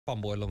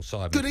Boy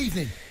alongside me. Good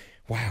evening.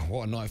 Wow,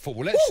 what a night of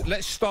football.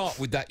 Let's start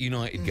with that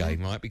United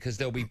game, right? Because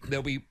there'll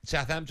be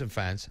Southampton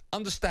fans,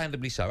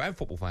 understandably so, and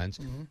football fans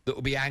that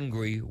will be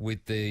angry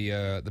with the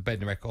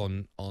Bednarek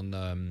on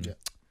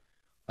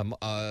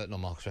not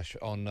Marcus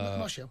Rashford, on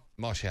Martial.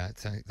 Martial.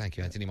 Thank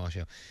you, Anthony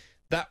Martial.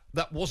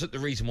 That wasn't the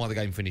reason why the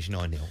game finished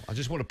 9-0. I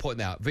just want to point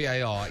out,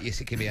 VAR,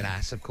 yes, it can be an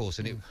ass, of course,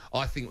 and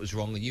I think it was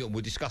wrong, and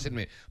we'll discuss it in a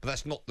minute, but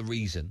that's not the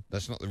reason.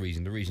 That's not the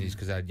reason. The reason is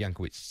because they had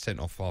Jankovic sent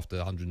off after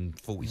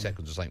 140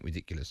 seconds or something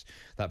ridiculous.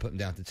 That put them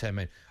down to 10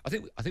 men. I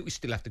think we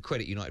still have to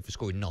credit United for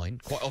scoring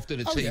 9. Quite often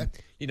a team,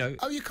 you know...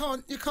 Oh, you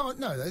can't,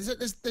 no,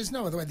 there's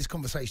no other way this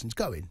conversation's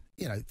going.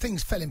 You know,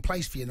 things fell in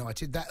place for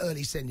United, that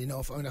early sending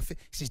off. I mean,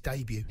 it's his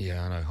debut.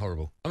 Yeah, I know,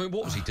 horrible. I mean,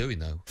 what was he doing,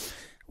 though?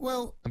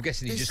 Well, I'm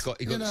guessing he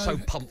got so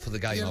pumped for the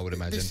game, I would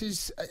imagine. This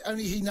is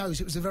only he knows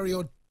it was a very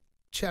odd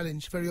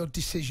challenge, very odd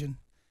decision,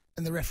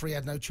 and the referee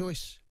had no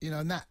choice. You know,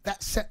 and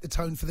that set the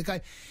tone for the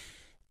game.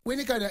 When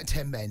you go down to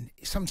 10 men,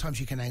 sometimes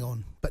you can hang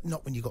on, but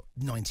not when you've got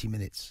 90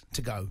 minutes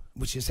to go,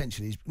 which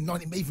essentially is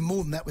 90, even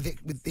more than that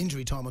with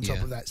injury time on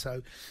top of that.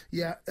 So,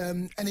 yeah,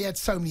 and he had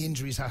so many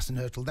injuries, Hassan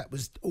Hurtle, that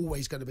was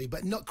always going to be.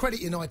 But not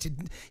credit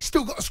United,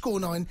 still got to score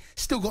 9,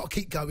 still got to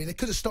keep going. They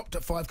could have stopped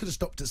at 5, could have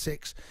stopped at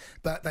 6,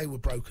 but they were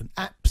broken,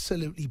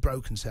 absolutely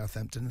broken,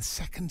 Southampton. The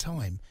second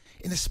time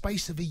in the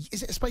space of a year.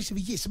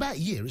 It's about a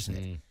year, isn't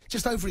it?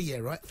 Just over a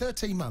year, right?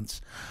 13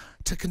 months.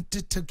 To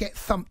get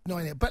thumped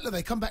 9-0. But look,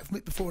 they come back from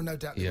it before and no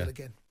doubt they will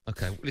again.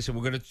 Okay, listen,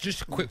 we're going to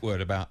just a quick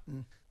word about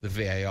the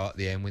VAR at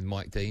the end with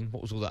Mike Dean.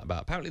 What was all that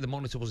about? Apparently the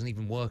monitor wasn't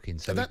even working.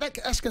 So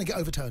that's going to get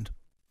overturned.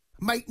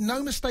 Make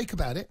no mistake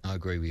about it. I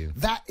agree with you.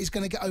 That is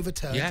going to get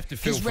overturned. You have to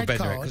feel for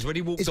Bednarek, because when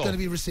he walked off, it's going to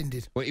be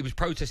rescinded. Well, he was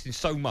protesting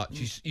so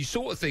much, you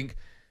sort of think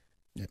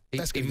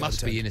he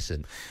must be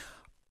innocent.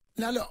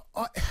 Now, look,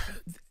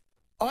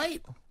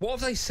 what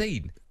have they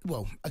seen?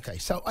 Well, okay,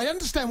 so I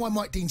understand why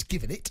Mike Dean's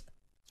given it.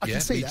 I can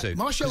see that. Too.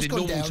 Martial's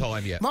gone down.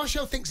 Time,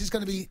 Martial thinks there's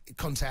going to be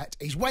contact.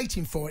 He's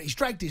waiting for it. He's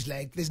dragged his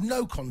leg. There's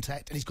no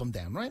contact, and he's gone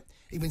down, right?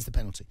 He wins the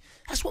penalty.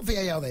 That's what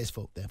VAR there's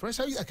for. Therefore,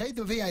 so, okay,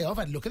 the VAR, I've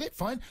had a look at it,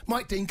 fine.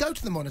 Mike Dean, go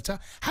to the monitor,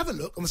 have a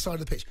look on the side of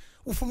the pitch.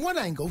 Well, from one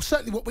angle,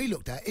 certainly what we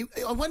looked at,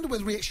 I wonder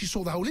whether he actually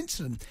saw the whole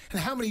incident and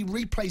how many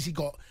replays he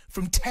got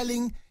from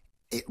telling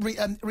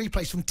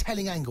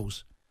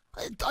angles.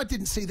 I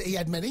didn't see that he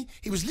had many.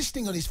 He was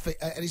listening on his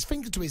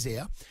finger to his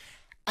ear,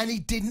 and he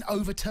didn't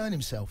overturn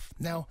himself.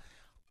 Now,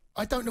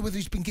 I don't know whether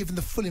he's been given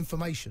the full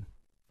information.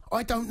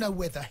 I don't know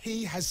whether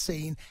he has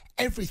seen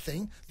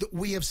everything that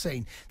we have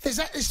seen. There's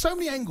so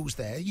many angles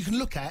there you can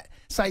look at,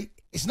 say,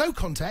 it's no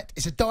contact,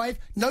 it's a dive,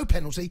 no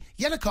penalty,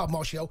 yellow card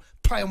Martial,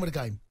 play on with the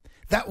game.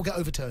 That will get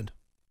overturned.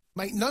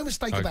 Make no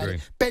mistake about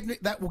it.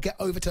 Bednarek, that will get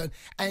overturned.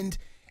 And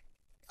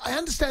I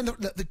understand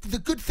that the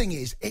good thing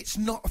is it's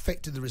not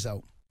affected the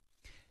result.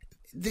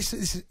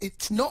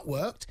 It's not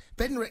worked.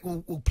 Bednarek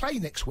will play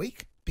next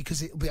week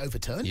because it will be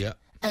overturned. Yeah.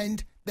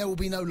 And there will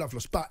be no love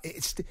loss. But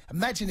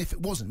imagine if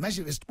it wasn't.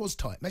 Imagine if it was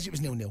tight. Imagine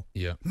it was 0-0.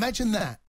 Yeah. Imagine that.